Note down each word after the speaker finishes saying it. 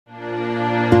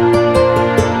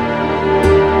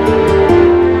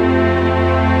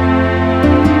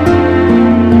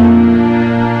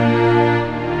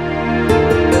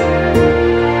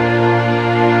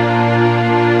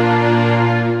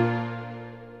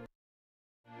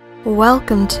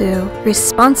Welcome to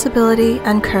Responsibility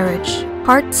and Courage,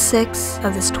 Part 6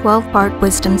 of this 12-part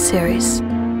Wisdom series.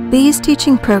 These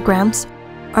teaching programs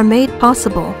are made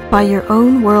possible by Your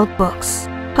Own World Books,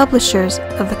 publishers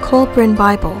of the Colburn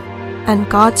Bible and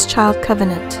God's Child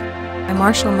Covenant by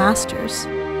Marshall Masters.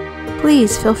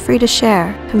 Please feel free to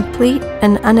share complete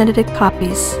and unedited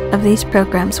copies of these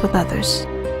programs with others.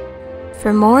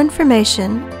 For more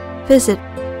information, visit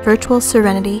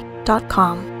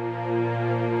virtualserenity.com.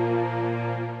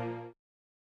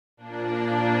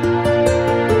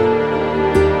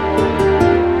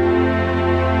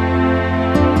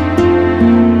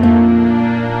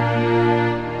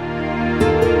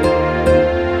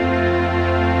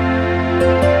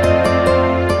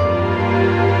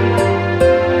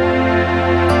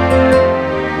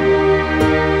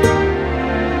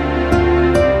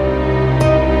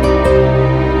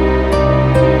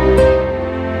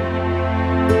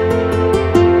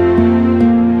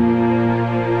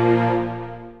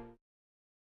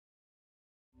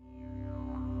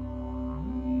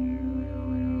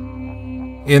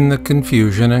 In the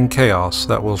confusion and chaos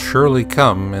that will surely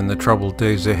come in the troubled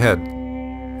days ahead,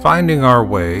 finding our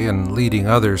way and leading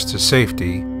others to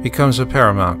safety becomes a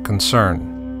paramount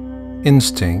concern.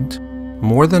 Instinct,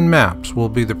 more than maps, will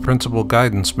be the principal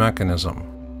guidance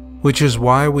mechanism, which is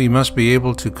why we must be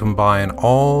able to combine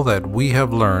all that we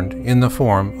have learned in the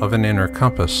form of an inner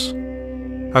compass.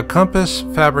 A compass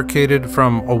fabricated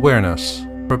from awareness,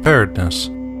 preparedness,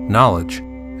 knowledge,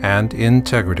 and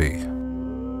integrity.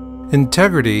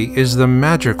 Integrity is the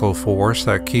magical force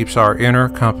that keeps our inner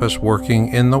compass working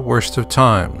in the worst of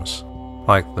times.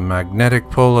 Like the magnetic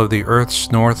pull of the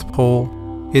Earth's North Pole,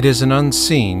 it is an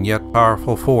unseen yet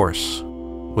powerful force.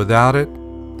 Without it,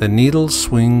 the needle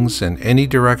swings in any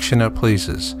direction it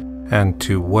pleases, and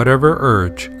to whatever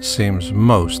urge seems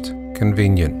most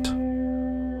convenient.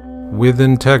 With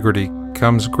integrity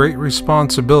comes great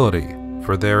responsibility,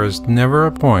 for there is never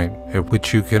a point at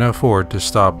which you can afford to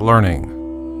stop learning.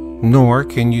 Nor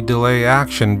can you delay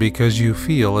action because you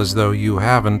feel as though you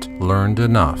haven't learned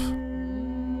enough.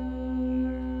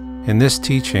 In this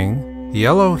teaching, the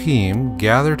Elohim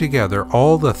gather together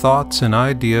all the thoughts and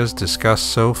ideas discussed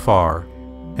so far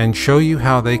and show you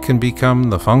how they can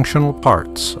become the functional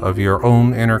parts of your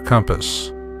own inner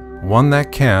compass, one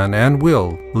that can and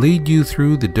will lead you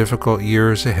through the difficult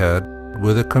years ahead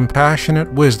with a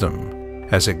compassionate wisdom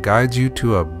as it guides you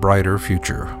to a brighter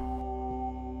future.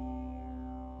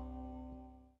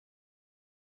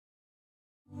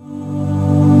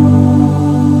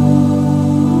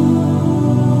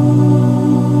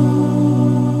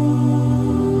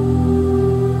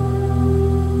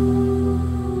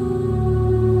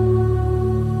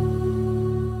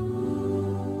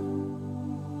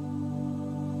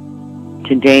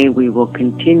 Today we will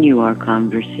continue our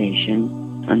conversation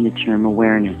on the term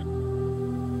awareness.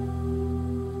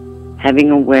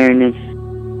 Having awareness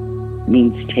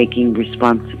means taking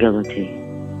responsibility.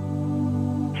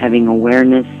 Having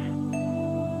awareness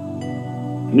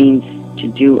means to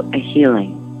do a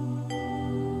healing.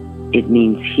 It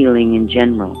means healing in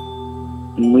general,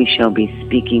 and we shall be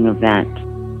speaking of that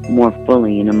more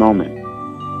fully in a moment.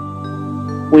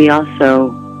 We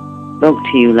also spoke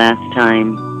to you last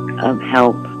time of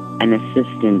help and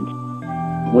assistance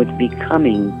with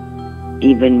becoming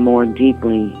even more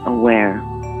deeply aware.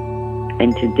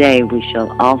 And today we shall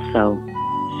also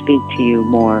speak to you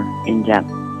more in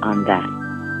depth on that.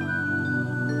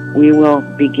 We will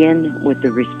begin with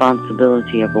the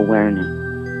responsibility of awareness.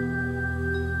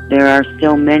 There are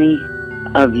still many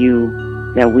of you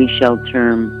that we shall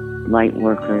term light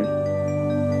workers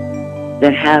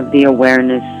that have the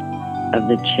awareness of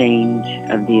the change,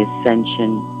 of the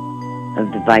ascension, of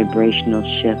the vibrational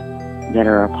shifts that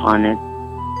are upon it,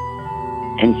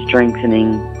 and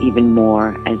strengthening even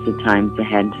more as the times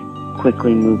ahead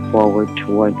quickly move forward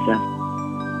towards us.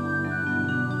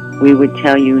 We would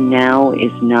tell you now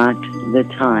is not the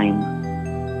time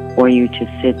for you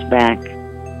to sit back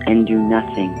and do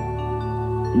nothing.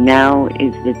 Now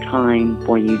is the time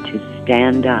for you to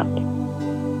stand up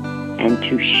and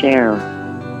to share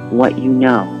what you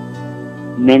know.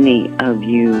 Many of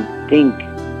you think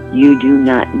you do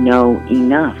not know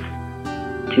enough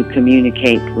to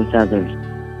communicate with others.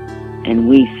 And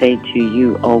we say to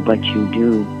you, oh, but you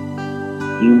do.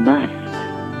 You must.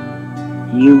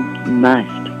 You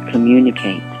must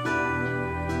communicate.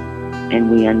 And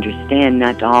we understand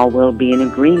not all will be in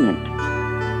agreement.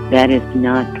 That is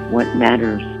not what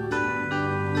matters.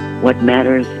 What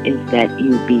matters is that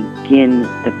you begin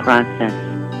the process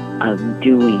of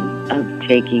doing, of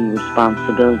taking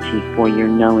responsibility for your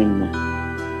knowingness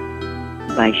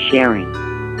by sharing.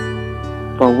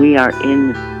 For we are in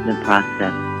the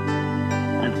process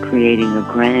of creating a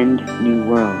grand new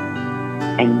world,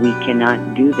 and we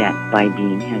cannot do that by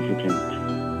being hesitant.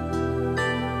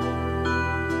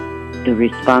 The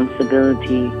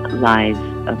responsibility lies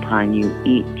upon you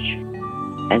each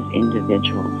as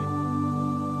individuals.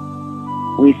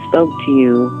 We spoke to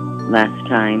you last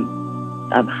time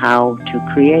of how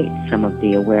to create some of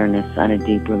the awareness on a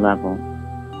deeper level.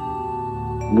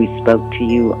 We spoke to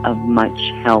you of much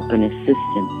help and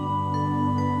assistance.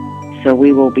 So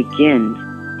we will begin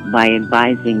by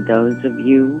advising those of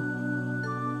you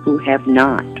who have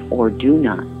not or do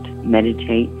not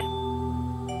meditate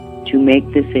to make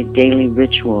this a daily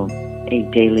ritual, a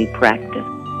daily practice.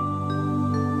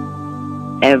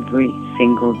 Every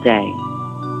single day,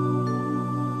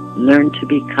 learn to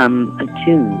become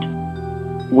attuned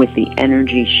with the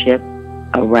energy ship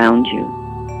around you.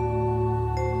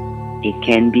 It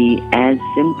can be as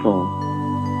simple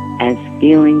as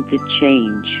feeling the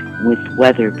change with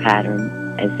weather patterns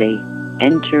as they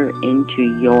enter into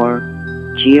your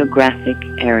geographic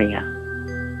area.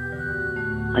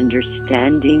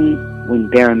 Understanding when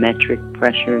barometric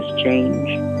pressures change,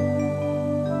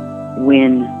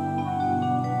 when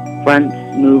fronts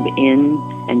move in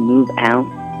and move out,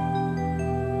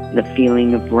 the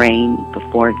feeling of rain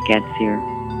before it gets here.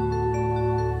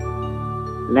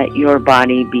 Let your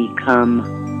body become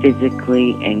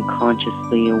physically and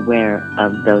consciously aware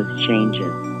of those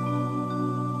changes.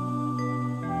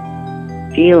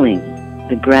 Feeling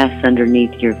the grass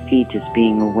underneath your feet is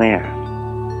being aware,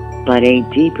 but a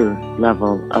deeper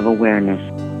level of awareness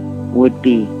would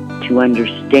be to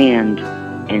understand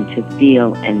and to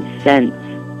feel and sense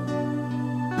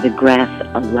the grass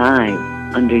alive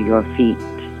under your feet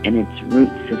and its root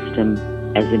system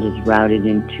as it is routed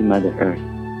into Mother Earth.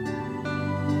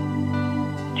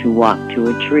 To walk to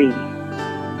a tree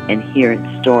and hear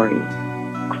its story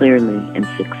clearly and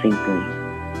succinctly.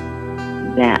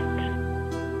 That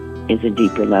is a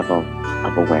deeper level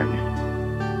of awareness.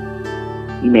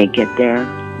 You may get there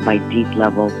by deep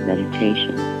level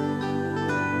meditation.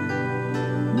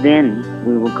 Then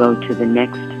we will go to the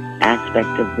next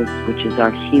aspect of this, which is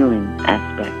our healing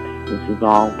aspect. This is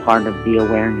all part of the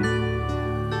awareness.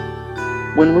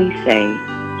 When we say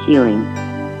healing,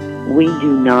 we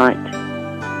do not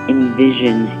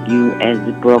envision you as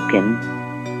broken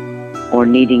or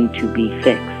needing to be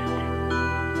fixed.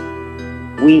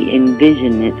 We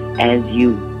envision it as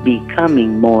you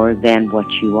becoming more than what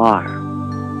you are.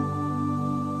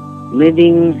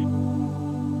 Living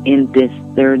in this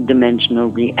third dimensional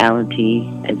reality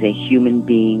as a human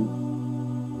being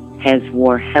has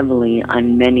wore heavily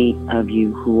on many of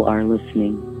you who are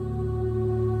listening.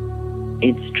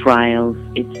 Its trials,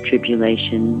 its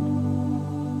tribulations,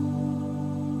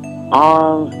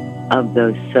 all of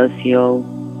those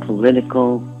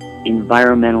socio-political,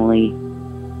 environmentally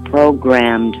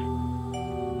programmed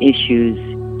issues,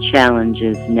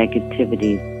 challenges,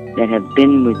 negativities that have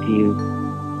been with you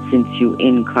since you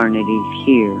incarnated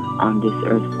here on this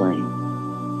earth plane.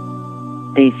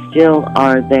 They still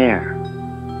are there.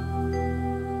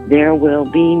 There will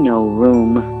be no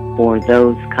room for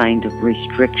those kind of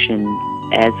restrictions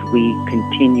as we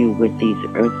continue with these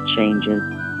earth changes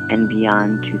and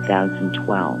beyond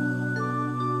 2012.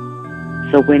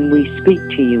 So when we speak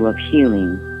to you of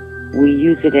healing, we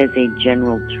use it as a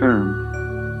general term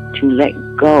to let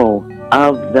go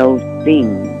of those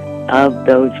things, of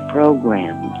those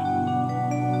programs,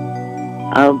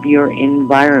 of your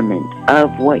environment,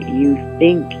 of what you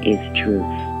think is truth.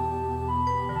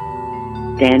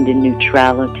 Stand in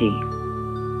neutrality.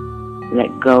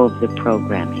 Let go of the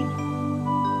programming.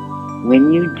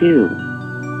 When you do,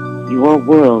 your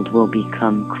world will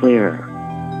become clearer.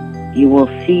 You will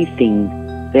see things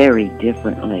very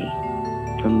differently,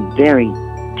 from very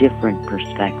different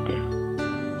perspectives.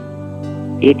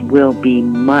 It will be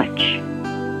much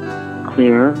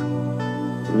clearer,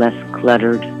 less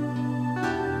cluttered,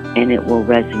 and it will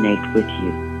resonate with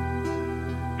you.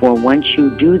 For once you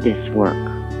do this work,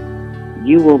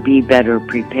 you will be better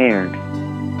prepared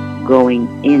going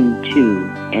into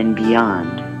and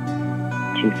beyond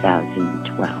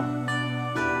 2012.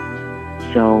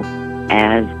 So,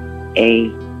 as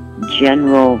a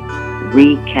general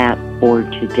recap for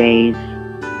today's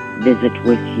visit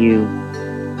with you,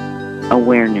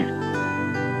 awareness,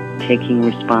 taking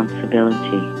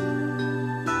responsibility,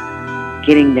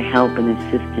 getting the help and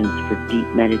assistance for deep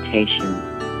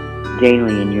meditation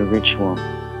daily in your ritual,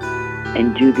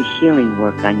 and do the healing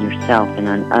work on yourself and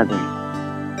on others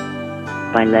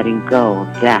by letting go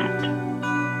of that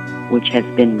which has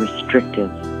been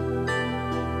restrictive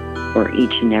for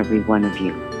each and every one of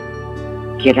you.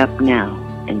 Get up now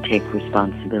and take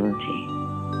responsibility.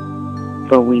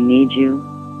 For we need you,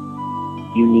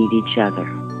 you need each other.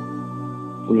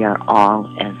 We are all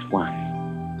as one.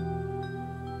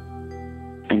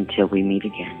 Until we meet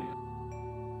again.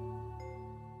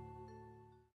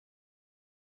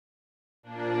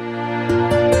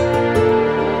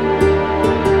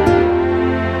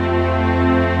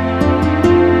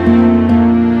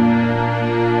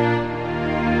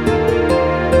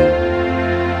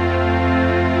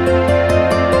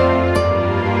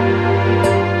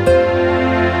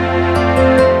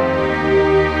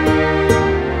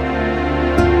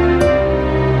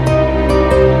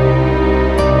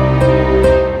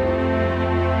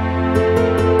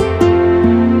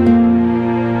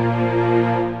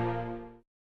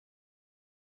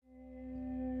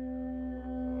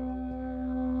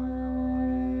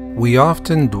 We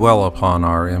often dwell upon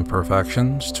our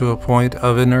imperfections to a point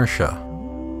of inertia.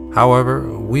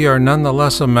 However, we are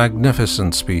nonetheless a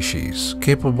magnificent species,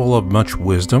 capable of much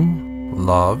wisdom,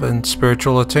 love, and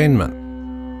spiritual attainment.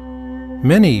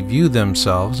 Many view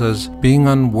themselves as being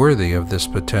unworthy of this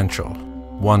potential,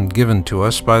 one given to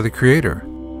us by the Creator.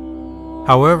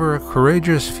 However, a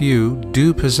courageous few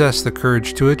do possess the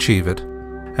courage to achieve it,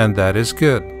 and that is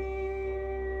good.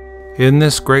 In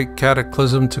this great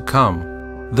cataclysm to come,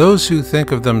 those who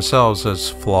think of themselves as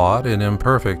flawed and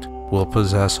imperfect will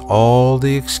possess all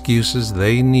the excuses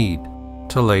they need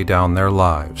to lay down their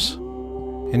lives.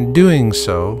 In doing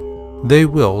so, they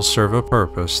will serve a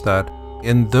purpose that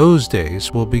in those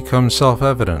days will become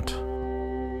self-evident.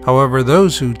 However,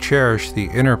 those who cherish the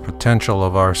inner potential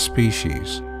of our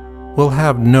species will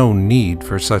have no need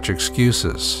for such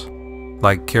excuses.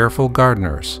 Like careful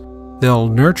gardeners, they'll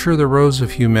nurture the rose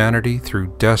of humanity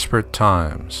through desperate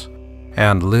times,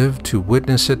 and live to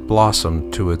witness it blossom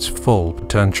to its full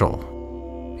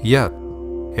potential. Yet,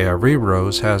 every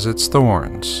rose has its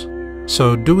thorns.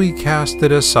 So do we cast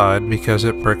it aside because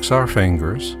it pricks our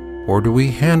fingers, or do we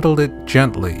handle it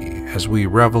gently as we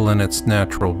revel in its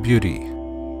natural beauty?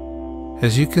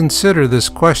 As you consider this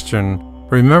question,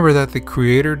 remember that the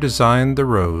Creator designed the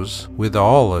rose with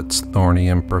all its thorny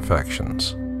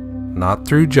imperfections, not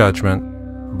through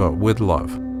judgment, but with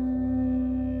love.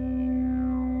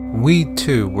 We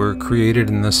too were created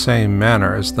in the same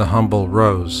manner as the humble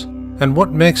rose, and what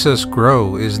makes us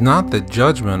grow is not the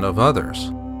judgment of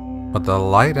others, but the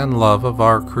light and love of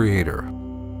our Creator.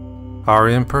 Our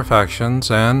imperfections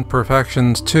and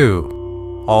perfections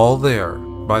too, all there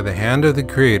by the hand of the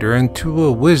Creator and to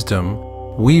a wisdom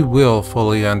we will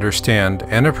fully understand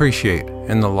and appreciate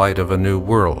in the light of a new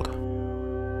world.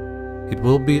 It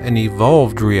will be an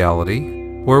evolved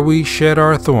reality where we shed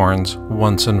our thorns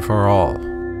once and for all.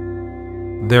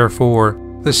 Therefore,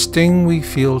 the sting we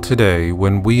feel today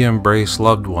when we embrace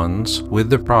loved ones with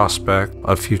the prospect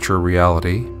of future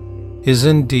reality is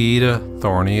indeed a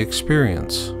thorny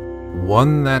experience,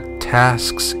 one that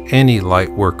tasks any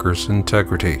light worker's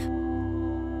integrity.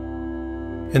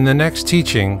 In the next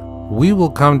teaching, we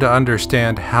will come to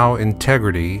understand how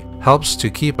integrity helps to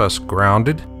keep us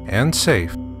grounded and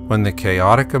safe when the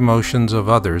chaotic emotions of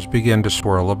others begin to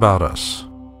swirl about us.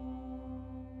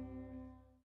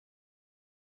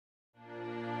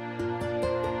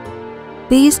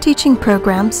 These teaching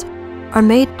programs are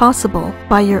made possible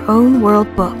by Your Own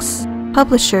World Books,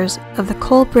 publishers of the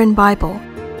Colburn Bible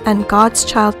and God's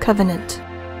Child Covenant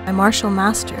by Marshall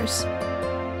Masters.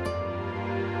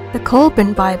 The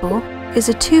Colburn Bible is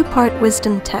a two-part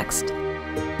wisdom text.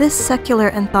 This secular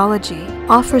anthology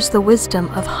offers the wisdom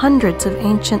of hundreds of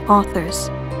ancient authors,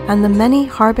 and the many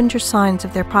harbinger signs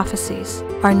of their prophecies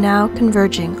are now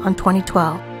converging on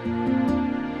 2012.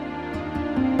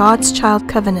 God's Child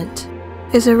Covenant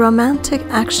is a romantic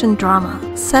action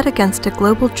drama set against a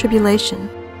global tribulation.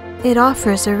 It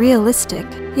offers a realistic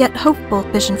yet hopeful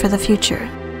vision for the future,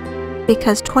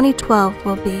 because 2012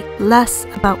 will be less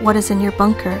about what is in your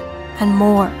bunker and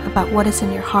more about what is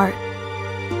in your heart.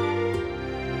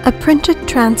 A printed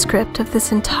transcript of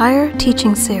this entire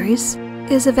teaching series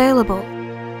is available.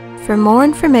 For more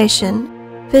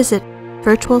information, visit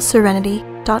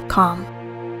virtualserenity.com.